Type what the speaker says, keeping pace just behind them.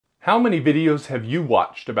How many videos have you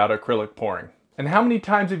watched about acrylic pouring? And how many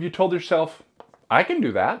times have you told yourself, I can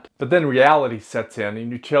do that? But then reality sets in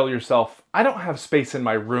and you tell yourself, I don't have space in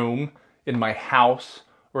my room, in my house,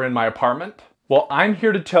 or in my apartment. Well, I'm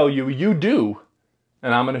here to tell you, you do,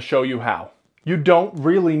 and I'm going to show you how. You don't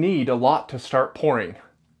really need a lot to start pouring.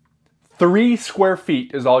 3 square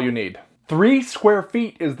feet is all you need. 3 square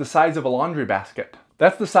feet is the size of a laundry basket.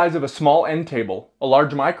 That's the size of a small end table, a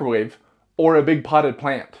large microwave, or a big potted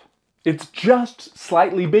plant. It's just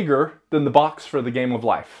slightly bigger than the box for the game of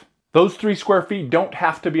life. Those 3 square feet don't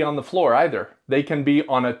have to be on the floor either. They can be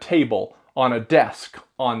on a table, on a desk,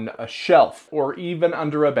 on a shelf, or even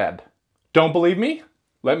under a bed. Don't believe me?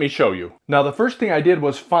 Let me show you. Now, the first thing I did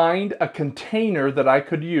was find a container that I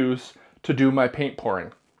could use to do my paint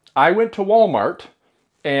pouring. I went to Walmart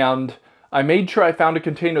and I made sure I found a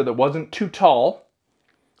container that wasn't too tall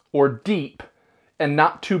or deep and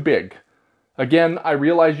not too big. Again, I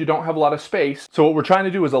realize you don't have a lot of space, so what we're trying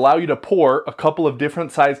to do is allow you to pour a couple of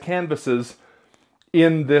different size canvases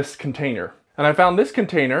in this container. And I found this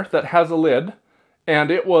container that has a lid,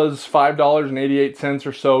 and it was $5.88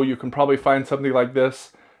 or so. You can probably find something like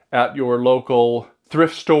this at your local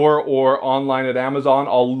thrift store or online at Amazon.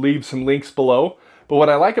 I'll leave some links below. But what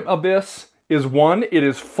I like about this is, one, it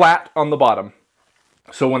is flat on the bottom.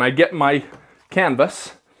 So when I get my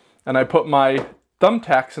canvas and I put my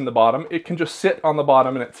thumbtacks in the bottom, it can just sit on the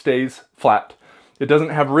bottom and it stays flat. It doesn't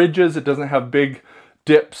have ridges, it doesn't have big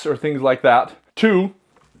dips or things like that. 2,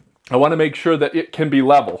 I want to make sure that it can be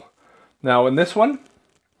level. Now in this one,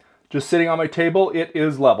 just sitting on my table, it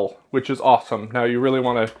is level, which is awesome. Now you really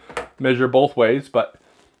want to measure both ways, but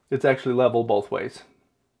it's actually level both ways.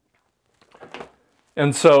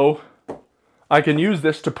 And so I can use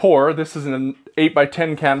this to pour. This is an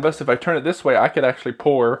 8x10 canvas. If I turn it this way, I could actually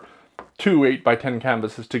pour 2 8x10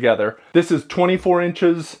 canvases together. This is 24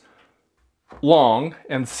 inches long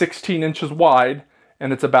and 16 inches wide,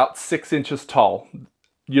 and it's about 6 inches tall.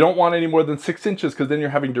 You don't want any more than 6 inches because then you're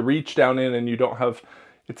having to reach down in and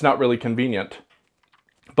it's not really convenient.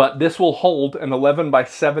 But this will hold an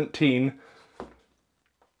 11x17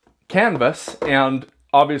 canvas, and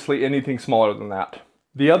obviously anything smaller than that.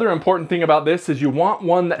 The other important thing about this is you want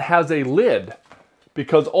one that has a lid,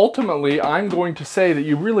 because ultimately I'm going to say that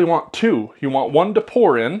you really want 2. You want one to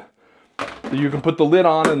pour in, that you can put the lid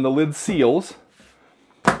on and the lid seals,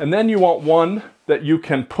 and then you want one that you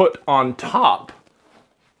can put on top,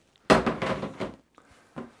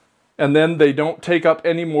 and then they don't take up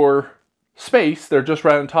any more space, they're just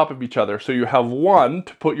right on top of each other. So you have one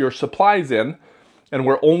to put your supplies in, and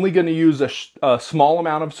we're only going to use a small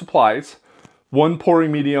amount of supplies, 1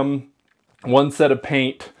 pouring medium, 1 set of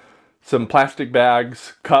paint, some plastic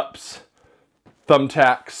bags, cups,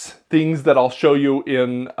 thumbtacks, things that I'll show you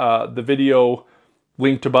in the video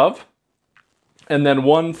linked above, and then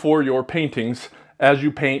 1 for your paintings as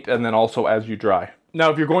you paint and then also as you dry. Now,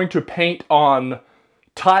 if you're going to paint on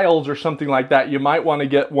tiles or something like that, you might want to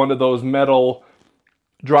get one of those metal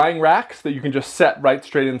drying racks that you can just set right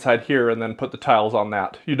straight inside here and then put the tiles on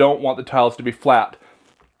that. You don't want the tiles to be flat,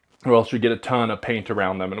 or else you get a ton of paint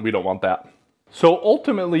around them, and we don't want that. So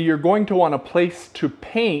ultimately, you're going to want a place to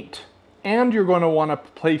paint, and you're going to want a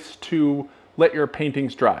place to let your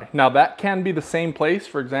paintings dry. Now that can be the same place.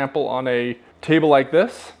 For example, on a table like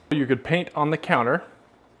this, you could paint on the counter,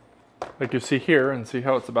 like you see here, and see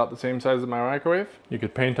how it's about the same size as my microwave. You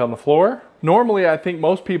could paint on the floor. Normally, I think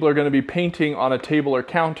most people are going to be painting on a table or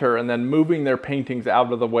counter and then moving their paintings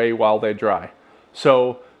out of the way while they dry.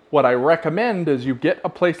 So what I recommend is you get a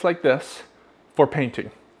place like this for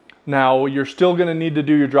painting. Now, you're still going to need to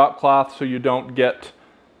do your drop cloth so you don't get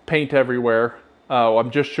paint everywhere.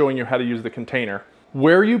 I'm just showing you how to use the container.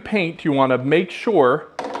 Where you paint, you want to make sure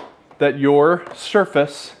that your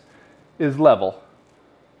surface is level,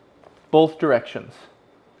 both directions,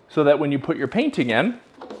 so that when you put your painting in,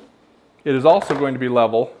 it is also going to be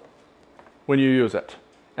level when you use it.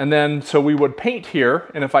 And then, so we would paint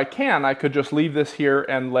here, and if I can, I could just leave this here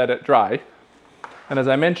and let it dry. And as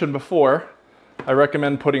I mentioned before, I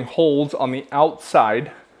recommend putting holes on the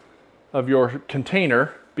outside of your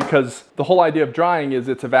container, because the whole idea of drying is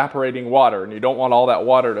it's evaporating water, and you don't want all that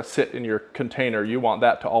water to sit in your container. You want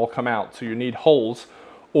that to all come out. So you need holes,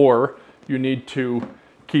 or you need to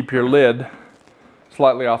keep your lid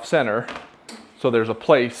slightly off center so there's a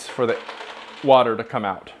place for the water to come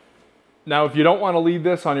out. Now, if you don't want to leave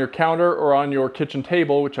this on your counter or on your kitchen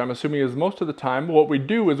table, which I'm assuming is most of the time, what we'd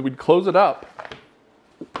do is we'd close it up.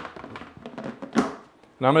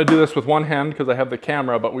 And I'm going to do this with one hand because I have the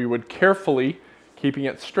camera, but we would carefully, keeping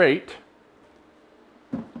it straight,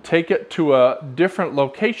 take it to a different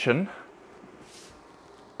location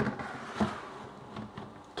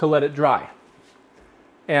to let it dry.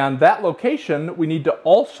 And that location, we need to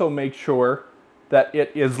also make sure that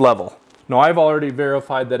it is level. Now I've already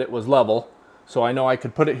verified that it was level, so I know I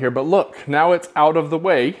could put it here, but look, now it's out of the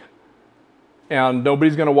way and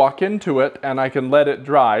nobody's gonna walk into it, and I can let it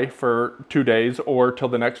dry for 2 days or till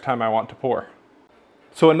the next time I want to pour.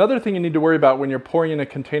 So another thing you need to worry about when you're pouring in a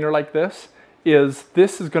container like this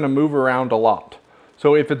is gonna move around a lot.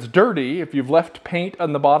 So if it's dirty, if you've left paint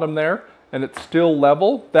on the bottom there and it's still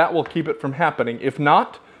level, that will keep it from happening. If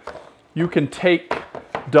not, you can take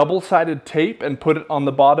double-sided tape and put it on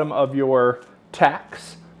the bottom of your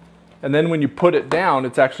tacks, and then when you put it down,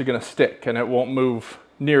 it's actually gonna stick and it won't move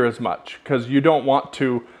near as much, because you don't want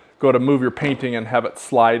to go to move your painting and have it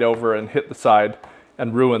slide over and hit the side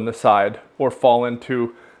and ruin the side, or fall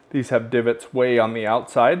into, these have divots way on the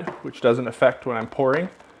outside, which doesn't affect when I'm pouring,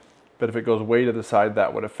 but if it goes way to the side,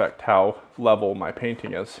 that would affect how level my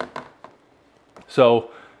painting is.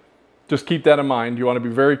 So just keep that in mind. You want to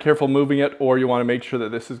be very careful moving it, or you want to make sure that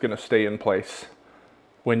this is going to stay in place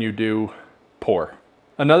when you do pour.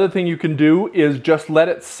 Another thing you can do is just let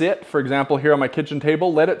it sit. For example, here on my kitchen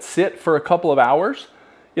table, let it sit for a couple of hours.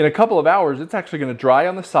 In a couple of hours, it's actually going to dry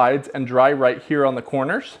on the sides and dry right here on the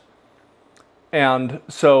corners. And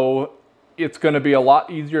so it's going to be a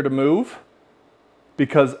lot easier to move,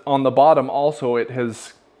 because on the bottom also it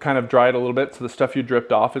has kind of dried a little bit, so the stuff you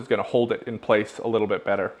dripped off is going to hold it in place a little bit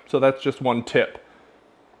better. So that's just one tip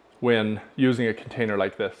when using a container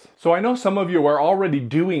like this. So I know some of you are already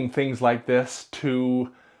doing things like this to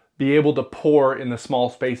be able to pour in the small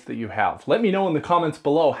space that you have. Let me know in the comments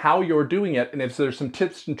below how you're doing it, and if there's some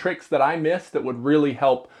tips and tricks that I missed that would really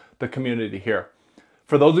help the community here.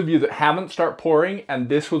 For those of you that haven't started pouring and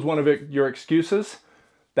this was one of your excuses,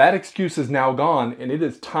 that excuse is now gone, and it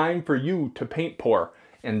is time for you to paint pour.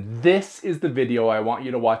 And this is the video I want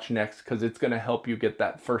you to watch next, because it's going to help you get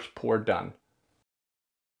that first pour done.